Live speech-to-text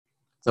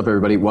What's up,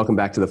 everybody? Welcome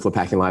back to the Flip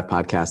Hacking Live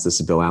podcast. This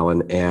is Bill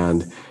Allen,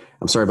 and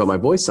I'm sorry about my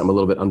voice. I'm a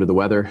little bit under the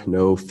weather.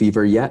 No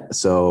fever yet,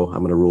 so I'm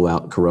going to rule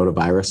out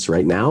coronavirus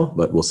right now,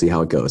 but we'll see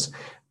how it goes.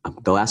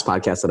 The last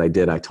podcast that I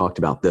did, I talked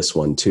about this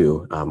one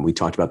too. We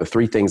talked about the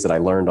 3 things that I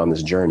learned on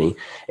this journey.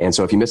 And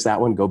so if you missed that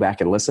one, go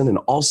back and listen. And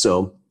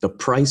also, the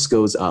price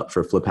goes up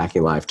for Flip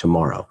Hacking Live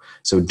tomorrow.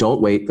 So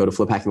don't wait. Go to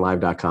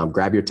fliphackinglive.com.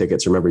 Grab your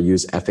tickets. Remember,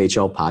 use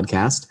FHL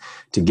Podcast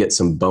to get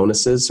some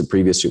bonuses, some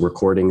previous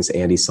recordings,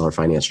 Andy's seller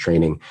finance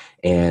training.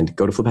 And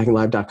go to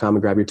fliphackinglive.com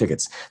and grab your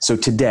tickets. So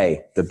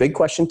today, the big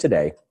question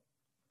today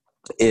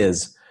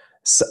is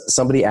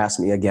somebody asked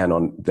me again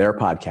on their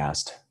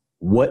podcast,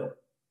 what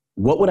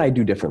would I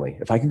do differently?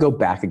 If I could go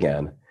back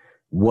again,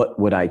 what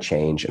would I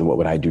change and what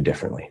would I do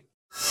differently?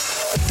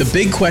 The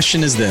big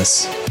question is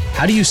this: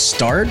 how do you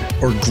start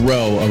or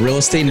grow a real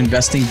estate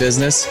investing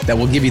business that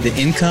will give you the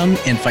income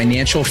and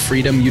financial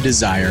freedom you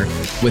desire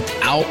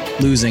without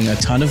losing a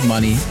ton of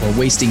money or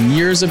wasting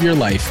years of your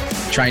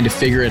life trying to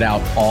figure it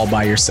out all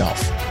by yourself?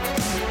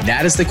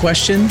 That is the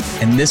question,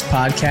 and this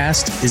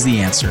podcast is the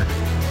answer.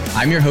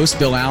 I'm your host,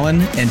 Bill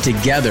Allen, and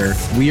together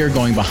we are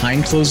going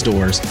behind closed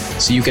doors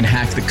so you can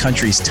hack the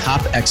country's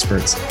top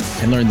experts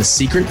and learn the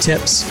secret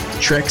tips,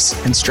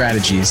 tricks, and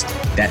strategies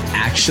that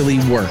actually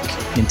work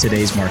in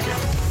today's market.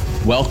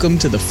 Welcome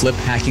to the Flip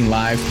Hacking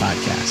Live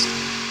podcast.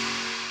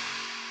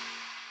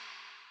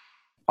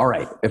 All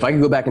right. If I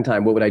could go back in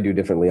time, what would I do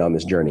differently on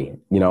this journey?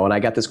 And I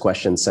got this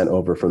question sent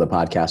over from the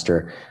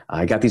podcaster.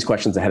 I got these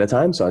questions ahead of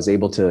time, so I was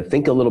able to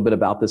think a little bit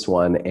about this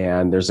one.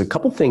 And there's a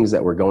couple things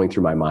that were going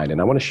through my mind.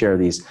 And I want to share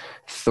these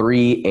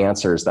 3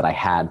 answers that I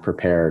had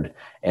prepared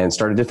and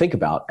started to think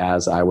about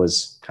as I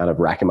was kind of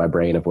racking my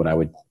brain of what I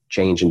would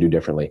change and do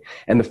differently.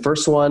 And the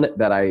first one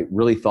that I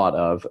really thought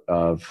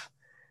of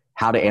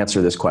how to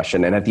answer this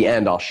question. And at the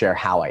end, I'll share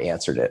how I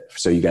answered it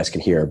so you guys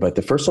can hear. But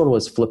the first one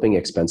was flipping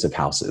expensive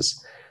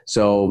houses.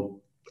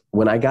 So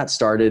when I got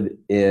started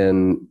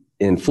in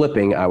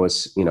flipping, I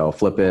was,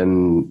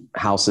 flipping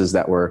houses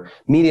that were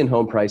median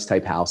home price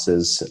type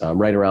houses,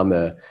 right around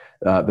the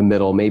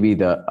middle, maybe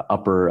the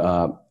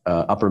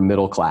upper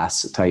middle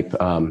class type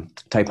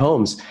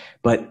homes.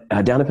 But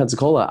down in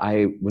Pensacola,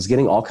 I was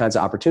getting all kinds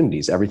of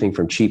opportunities, everything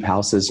from cheap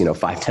houses,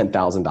 $5,000,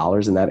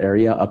 $10,000 in that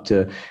area, up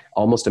to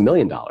almost $1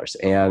 million.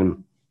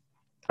 And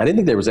I didn't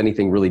think there was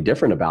anything really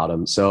different about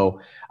them. So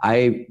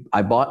I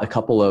bought a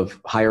couple of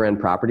higher end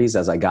properties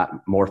as I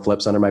got more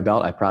flips under my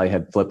belt. I probably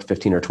had flipped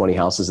 15 or 20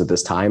 houses at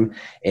this time.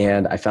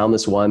 And I found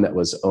this one that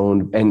was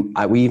owned. And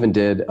we even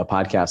did a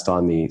podcast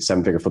on the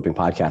 7-Figure Flipping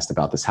podcast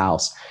about this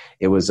house.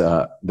 It was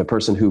the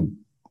person who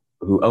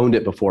owned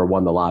it before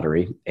won the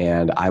lottery.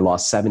 And I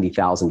lost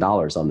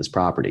 $70,000 on this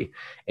property.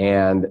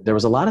 And there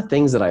was a lot of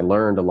things that I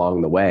learned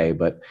along the way.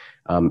 But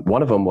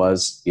one of them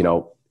was,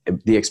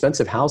 the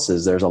expensive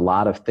houses, there's a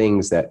lot of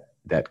things that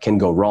can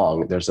go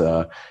wrong. There's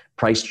a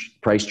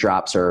price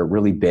drops are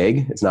really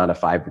big. It's not a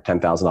 $5,000 or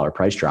 $10,000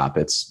 price drop.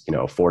 It's,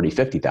 $40,000,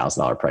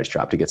 $50,000 price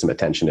drop to get some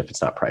attention if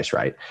it's not priced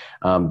right.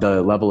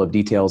 The level of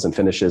details and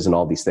finishes and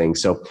all these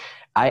things. So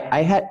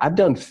I've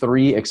done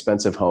 3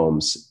 expensive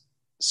homes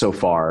so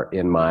far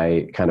in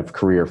my kind of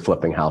career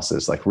flipping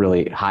houses, like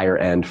really higher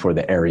end for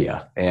the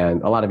area.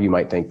 And a lot of you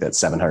might think that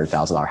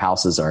 $700,000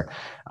 houses are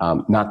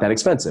not that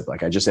expensive.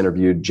 Like I just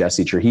interviewed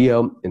Jesse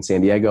Trujillo in San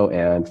Diego,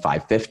 and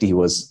 $550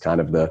 was kind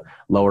of the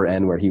lower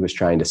end where he was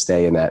trying to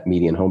stay in that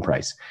median home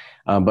price.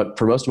 But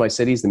for most of my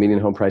cities, the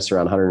median home price is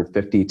around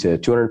 $150,000 to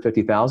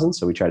 $250,000.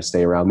 So we try to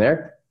stay around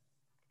there.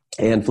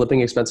 And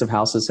flipping expensive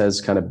houses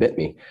has kind of bit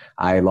me.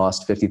 I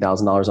lost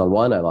 $50,000 on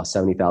one. I lost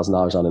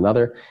 $70,000 on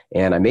another,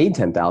 and I made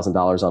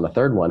 $10,000 on a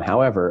third one.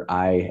 However,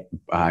 I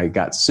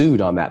got sued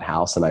on that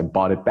house and I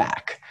bought it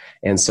back.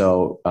 And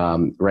so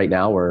right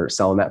now we're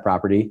selling that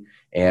property,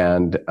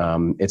 and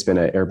it's been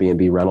an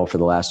Airbnb rental for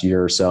the last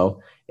year or so,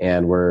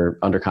 and we're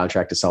under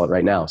contract to sell it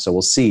right now. So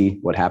we'll see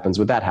what happens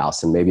with that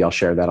house, and maybe I'll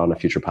share that on a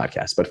future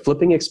podcast. But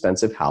flipping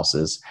expensive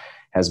houses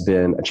has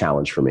been a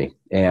challenge for me.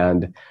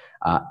 And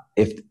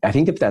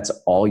if that's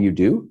all you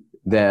do,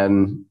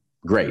 then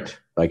great.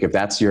 Like if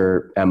that's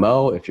your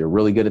MO, if you're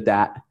really good at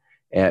that,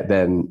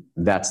 then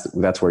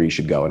that's where you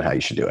should go and how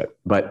you should do it.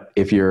 But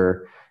if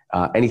you're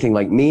anything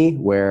like me,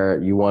 where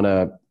you want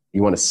to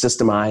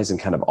systemize and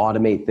kind of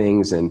automate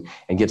things and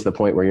get to the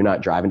point where you're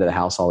not driving to the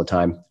house all the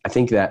time, I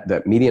think that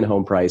the median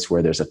home price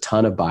where there's a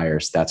ton of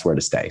buyers, that's where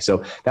to stay.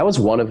 So that was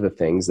one of the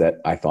things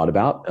that I thought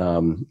about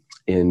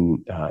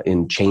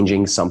in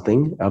changing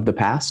something of the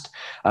past.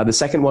 The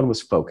second one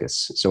was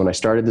focus. So when I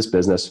started this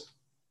business,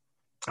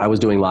 I was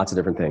doing lots of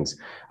different things.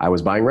 I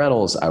was buying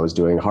rentals. I was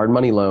doing hard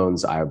money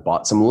loans. I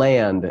bought some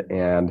land,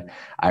 and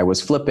I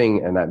was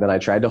flipping. And then I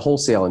tried to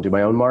wholesale and do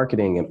my own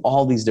marketing and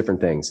all these different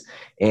things.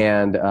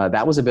 And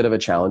that was a bit of a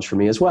challenge for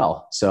me as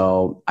well.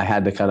 So I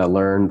had to kind of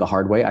learn the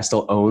hard way. I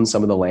still own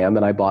some of the land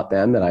that I bought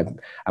then that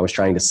I was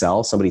trying to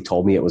sell. Somebody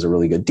told me it was a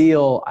really good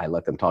deal. I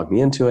let them talk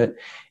me into it.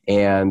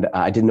 and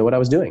I didn't know what I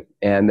was doing.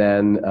 And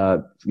then,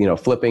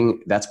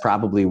 flipping, that's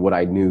probably what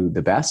I knew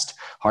the best.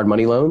 Hard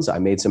money loans, I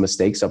made some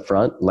mistakes up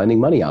front, lending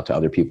money out to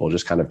other people,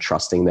 just kind of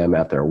trusting them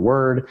at their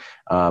word,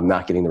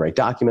 not getting the right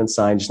documents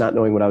signed, just not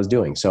knowing what I was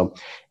doing. So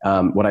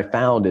what I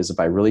found is if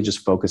I really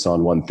just focus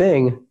on one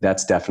thing,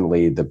 that's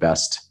definitely the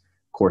best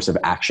course of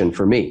action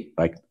for me.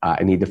 Like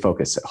I need to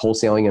focus.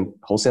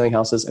 Wholesaling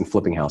houses and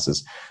flipping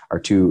houses are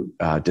two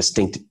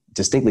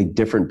distinctly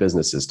different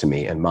businesses to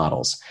me and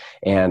models.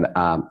 And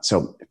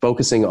so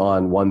focusing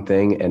on one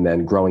thing and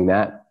then growing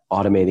that,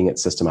 automating it,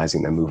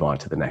 systemizing, then move on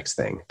to the next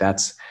thing.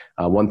 That's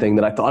one thing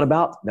that I thought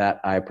about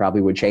that I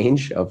probably would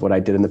change of what I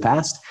did in the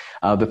past.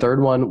 The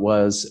third one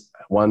was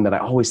one that I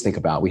always think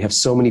about. We have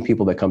so many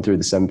people that come through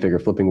the 7-figure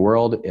flipping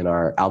world in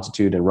our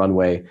Altitude and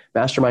Runway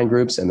mastermind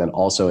groups, and then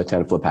also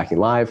attend Flip Hacking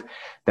Live,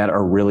 that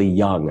are really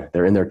young.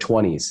 They're in their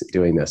 20s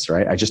doing this,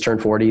 right? I just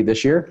turned 40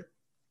 this year.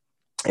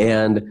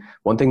 And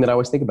one thing that I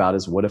always think about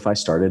is, what if I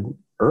started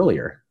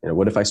earlier?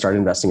 What if I started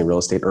investing in real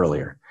estate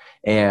earlier?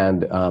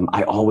 And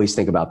I always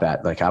think about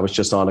that. Like I was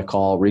just on a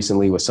call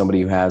recently with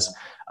somebody who has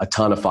a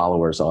ton of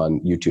followers on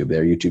YouTube.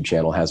 Their YouTube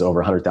channel has over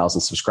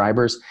 100,000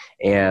 subscribers.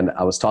 And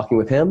I was talking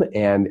with him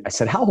and I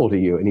said, how old are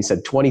you? And he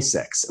said,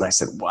 26. And I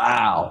said,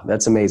 wow,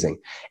 that's amazing.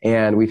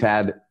 And we've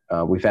had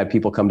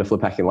people come to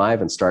Flip Hacking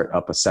Live and start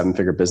up a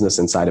 7-figure business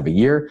inside of a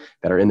year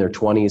that are in their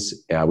 20s.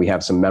 We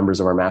have some members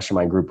of our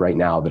mastermind group right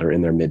now that are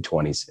in their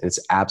mid-20s. It's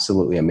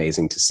absolutely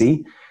amazing to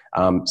see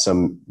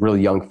some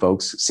really young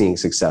folks seeing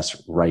success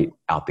right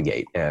out the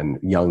gate, and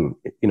young,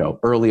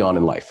 early on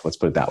in life. Let's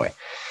put it that way.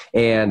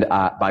 And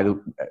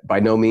by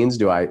no means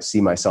do I see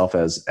myself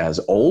as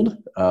old,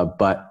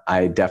 but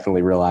I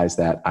definitely realize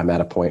that I'm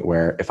at a point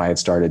where if I had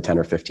started 10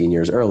 or 15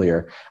 years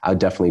earlier, I would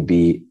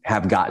definitely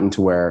have gotten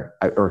to where,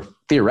 or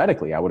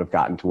theoretically, I would have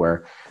gotten to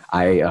where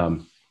I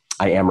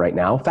am right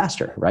now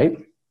faster, right?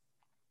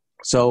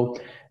 So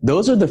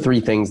those are the three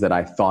things that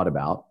I thought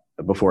about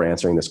before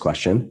answering this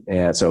question.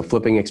 And so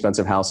flipping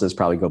expensive houses,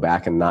 probably go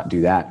back and not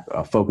do that,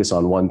 focus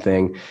on one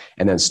thing,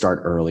 and then start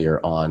earlier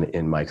on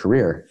in my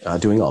career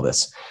doing all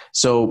this.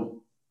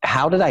 So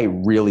how did I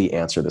really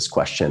answer this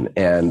question,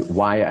 and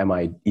why am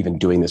I even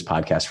doing this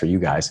podcast for you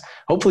guys?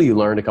 Hopefully you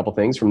learned a couple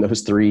things from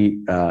those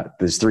three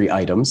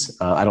items.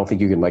 I don't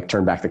think you can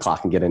turn back the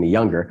clock and get any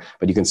younger,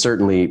 but you can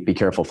certainly be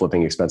careful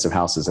flipping expensive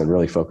houses and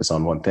really focus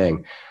on one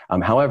thing.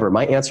 However,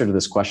 my answer to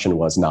this question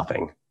was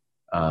nothing.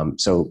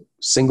 So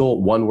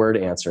single one-word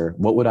answer,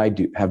 what would I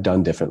have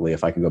done differently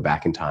if I could go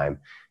back in time?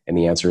 And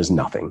the answer is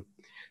nothing.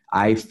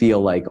 I feel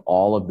like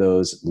all of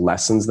those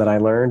lessons that I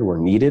learned were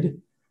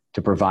needed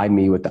to provide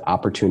me with the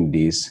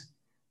opportunities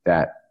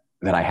that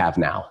I have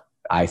now.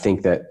 I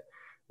think that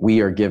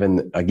we are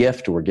given a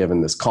gift, we're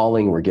given this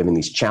calling, we're given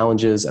these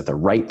challenges at the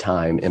right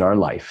time in our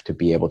life to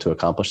be able to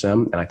accomplish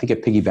them. And I think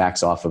it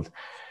piggybacks off of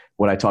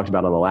what I talked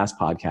about on the last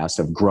podcast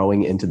of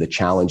growing into the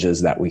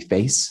challenges that we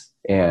face.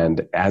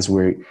 And as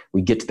we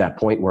get to that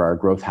point where our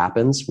growth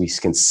happens, we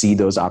can see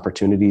those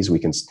opportunities. We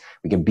can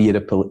be at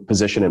a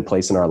position and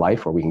place in our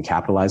life where we can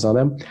capitalize on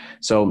them.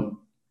 So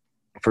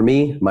for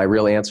me, my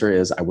real answer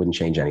is I wouldn't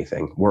change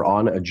anything. We're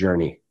on a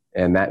journey,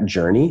 and that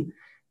journey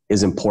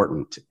is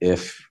important.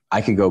 If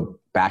I could go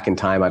back in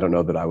time, I don't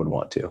know that I would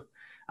want to.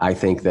 I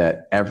think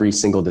that every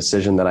single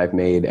decision that I've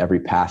made, every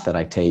path that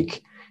I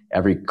take,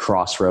 every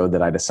crossroad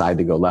that I decide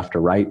to go left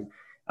or right,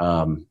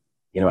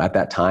 at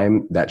that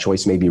time, that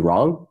choice may be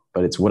wrong,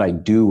 but it's what I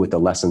do with the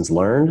lessons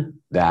learned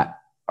that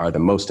are the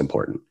most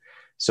important.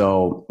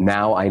 So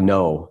now I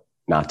know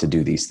not to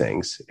do these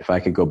things. If I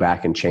could go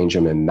back and change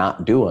them and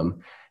not do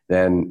them,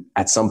 then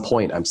at some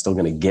point I'm still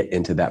going to get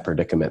into that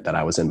predicament that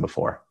I was in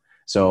before.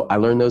 So I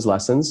learned those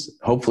lessons.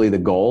 Hopefully the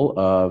goal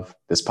of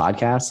this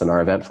podcast and our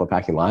event, Flip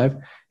Hacking Live,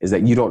 is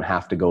that you don't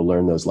have to go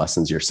learn those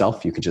lessons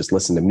yourself. You can just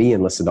listen to me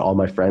and listen to all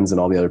my friends and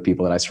all the other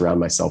people that I surround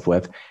myself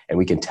with, and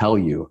we can tell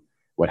you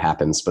what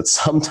happens. But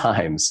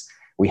sometimes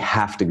we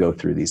have to go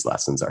through these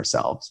lessons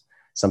ourselves.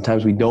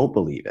 Sometimes we don't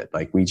believe it.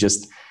 Like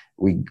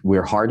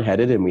we're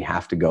hard-headed and we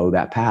have to go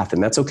that path,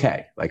 and that's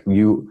okay.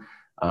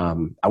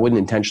 I wouldn't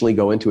intentionally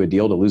go into a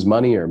deal to lose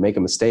money or make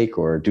a mistake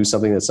or do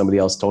something that somebody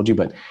else told you.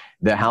 But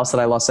the house that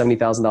I lost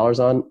 $70,000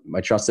 on,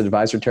 my trusted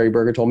advisor, Terry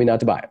Berger, told me not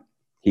to buy it.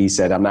 He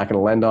said, I'm not going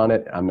to lend on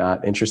it. I'm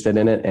not interested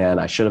in it. And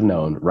I should have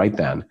known right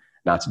then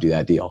not to do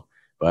that deal.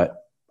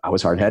 But I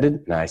was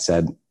hard-headed and I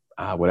said,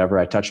 whatever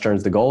I touch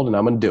turns to gold, and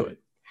I'm going to do it.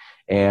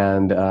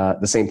 And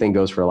the same thing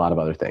goes for a lot of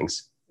other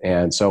things.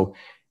 And so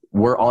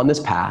we're on this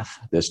path,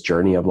 this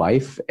journey of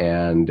life,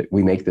 and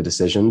we make the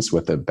decisions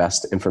with the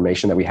best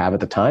information that we have at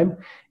the time.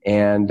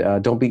 And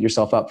don't beat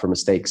yourself up for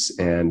mistakes,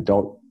 and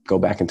don't go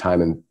back in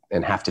time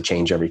and have to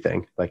change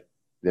everything. Like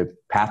the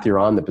path you're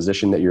on, the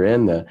position that you're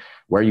in,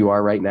 where you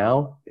are right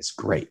now is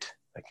great.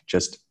 Like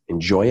just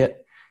enjoy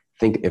it.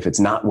 Think if it's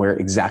not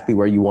exactly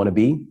where you want to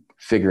be,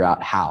 figure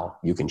out how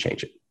you can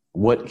change it.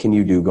 What can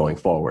you do going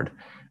forward?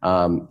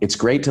 It's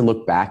great to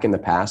look back in the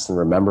past and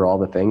remember all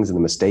the things and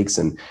the mistakes,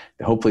 and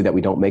hopefully that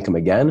we don't make them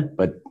again,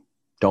 but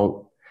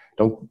don't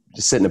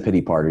just sit in a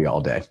pity party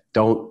all day.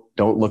 Don't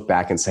don't look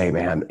back and say,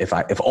 man,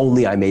 if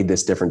only I made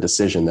this different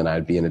decision, then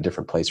I'd be in a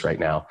different place right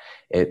now.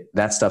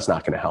 That stuff's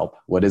not going to help.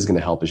 What is going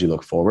to help is you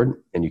look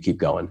forward and you keep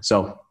going.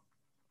 So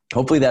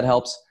hopefully that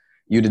helps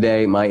you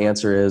today. My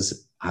answer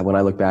is, when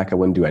I look back, I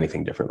wouldn't do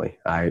anything differently.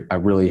 I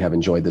really have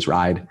enjoyed this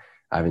ride.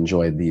 I've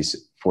enjoyed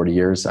these 40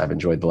 years. I've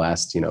enjoyed the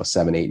last,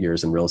 7-8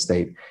 years in real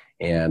estate,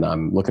 and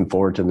I'm looking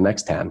forward to the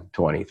next 10,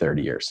 20,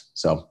 30 years.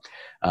 So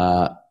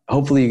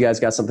hopefully you guys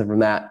got something from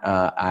that.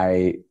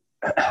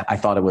 I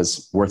thought it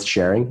was worth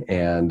sharing,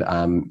 and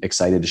I'm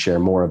excited to share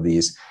more of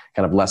these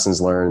kind of lessons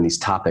learned, these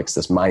topics,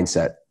 this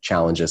mindset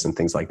challenges and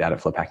things like that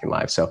at Flip Hacking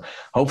Live. So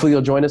hopefully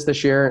you'll join us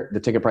this year. The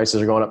ticket prices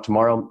are going up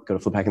tomorrow. Go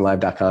to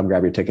fliphackinglive.com,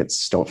 grab your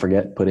tickets. Don't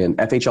forget, put in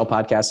FHL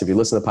Podcast. If you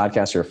listen to the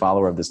podcast, you're a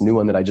follower of this new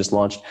one that I just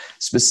launched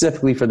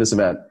specifically for this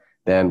event,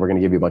 then we're going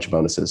to give you a bunch of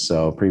bonuses.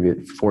 So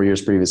 4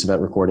 years previous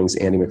event recordings,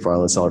 Andy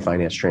McFarland seller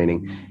finance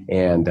training.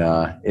 And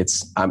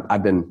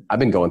I've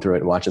been going through it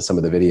and watching some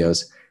of the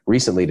videos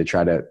recently to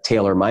try to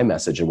tailor my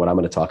message and what I'm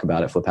going to talk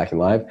about at Flip Hacking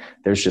Live.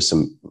 There's just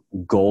some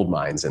gold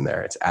mines in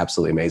there. It's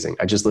absolutely amazing.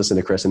 I just listened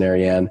to Chris and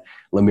Ariane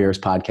Lemir's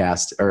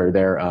podcast, or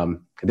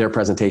their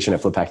presentation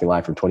at Flip Hacking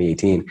Live from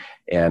 2018.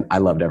 And I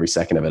loved every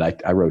second of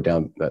it. I wrote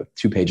down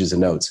 2 pages of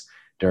notes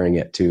during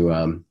it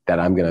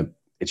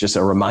it's just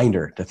a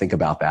reminder to think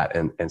about that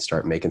and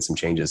start making some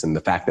changes. And the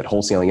fact that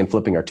wholesaling and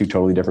flipping are 2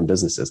 totally different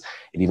businesses,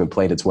 it even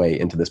played its way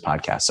into this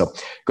podcast. So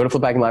go to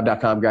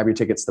fliphackinglive.com, grab your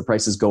tickets. The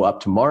prices go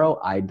up tomorrow.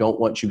 I don't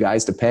want you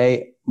guys to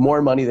pay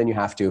more money than you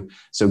have to.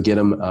 So get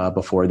them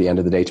before the end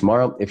of the day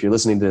tomorrow. If you're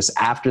listening to this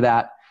after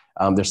that,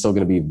 they're still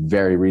going to be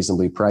very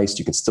reasonably priced.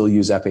 You can still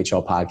use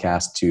FHL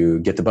Podcast to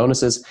get the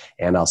bonuses,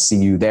 and I'll see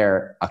you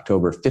there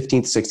October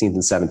 15th, 16th,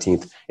 and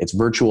 17th. It's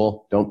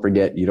virtual. Don't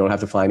forget, you don't have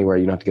to fly anywhere.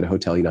 You don't have to get a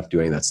hotel. You don't have to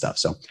do any of that stuff.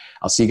 So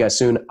I'll see you guys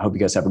soon. I hope you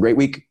guys have a great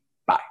week.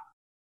 Bye.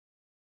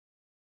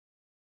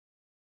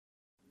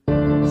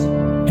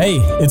 Hey,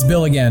 it's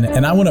Bill again,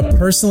 and I want to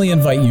personally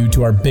invite you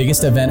to our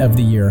biggest event of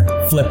the year,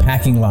 Flip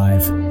Hacking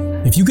Live.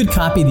 If you could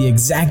copy the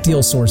exact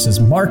deal sources,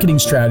 marketing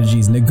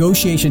strategies,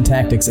 negotiation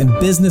tactics, and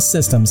business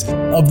systems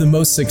of the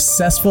most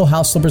successful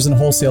house flippers and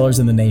wholesalers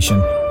in the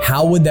nation,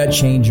 how would that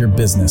change your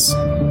business?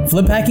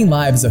 Flip Hacking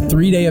Live is a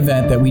 3-day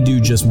event that we do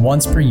just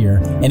once per year,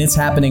 and it's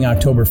happening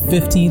October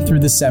 15th through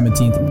the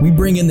 17th. We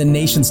bring in the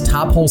nation's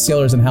top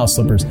wholesalers and house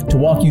flippers to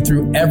walk you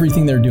through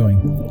everything they're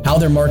doing, how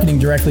they're marketing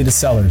directly to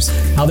sellers,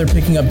 how they're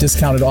picking up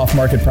discounted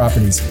off-market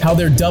properties, how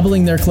they're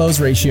doubling their close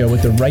ratio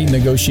with the right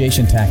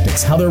negotiation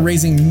tactics, how they're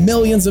raising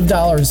millions of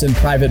dollars in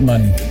private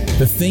money,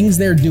 the things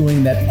they're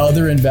doing that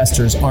other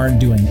investors aren't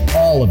doing,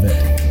 all of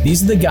it.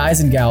 These are the guys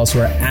and gals who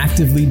are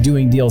actively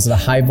doing deals at a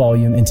high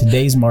volume in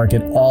today's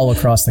market all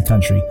across the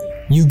country.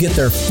 You get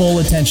their full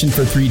attention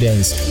for 3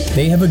 days.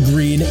 They have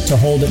agreed to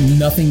hold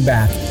nothing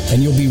back,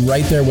 and you'll be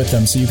right there with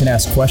them so you can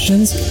ask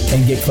questions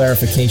and get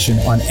clarification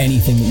on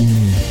anything that you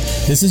need.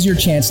 This is your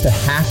chance to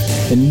hack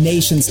the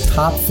nation's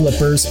top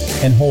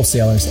flippers and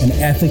wholesalers and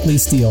ethically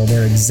steal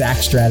their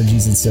exact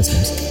strategies and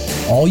systems.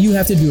 All you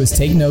have to do is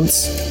take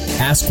notes,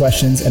 ask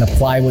questions, and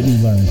apply what you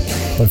learned.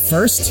 But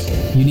first,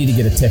 you need to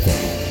get a ticket.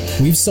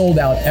 We've sold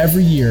out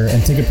every year,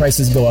 and ticket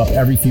prices go up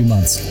every few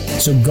months.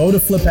 So go to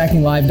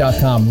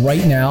fliphackinglive.com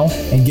right now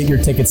and get your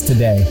tickets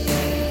today.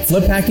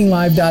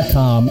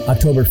 fliphackinglive.com,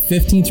 October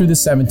 15th through the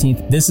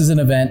 17th. This is an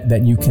event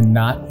that you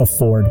cannot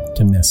afford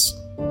to miss.